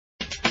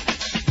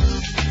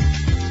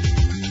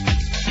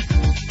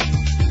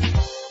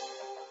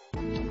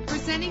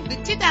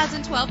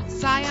2012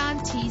 Scion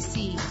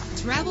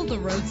TC. Travel the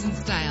roads in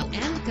style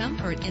and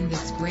comfort in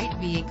this great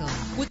vehicle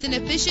with an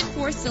efficient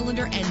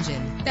 4-cylinder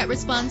engine that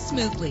responds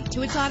smoothly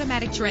to its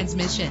automatic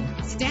transmission.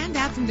 Stand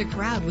out from the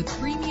crowd with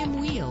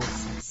premium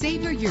wheels.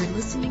 Savor your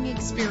listening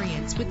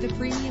experience with the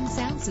premium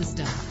sound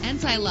system.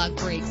 Anti-lock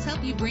brakes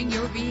help you bring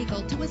your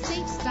vehicle to a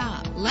safe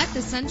stop. Let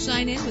the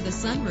sunshine in with a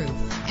sunroof.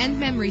 And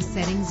memory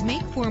settings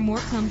make for a more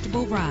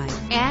comfortable ride.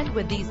 And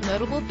with these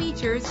notable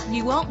features,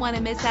 you won't want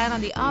to miss out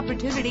on the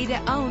opportunity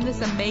to own this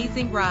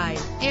amazing ride.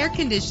 Air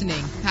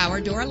conditioning,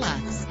 power door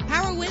locks,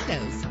 power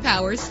windows,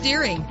 power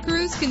steering,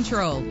 cruise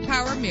control,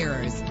 power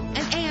mirrors,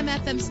 an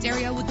AM/FM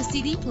stereo with a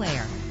CD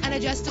player, an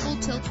adjustable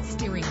tilt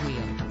steering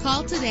wheel.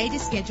 Call today to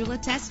schedule a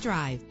test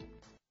drive.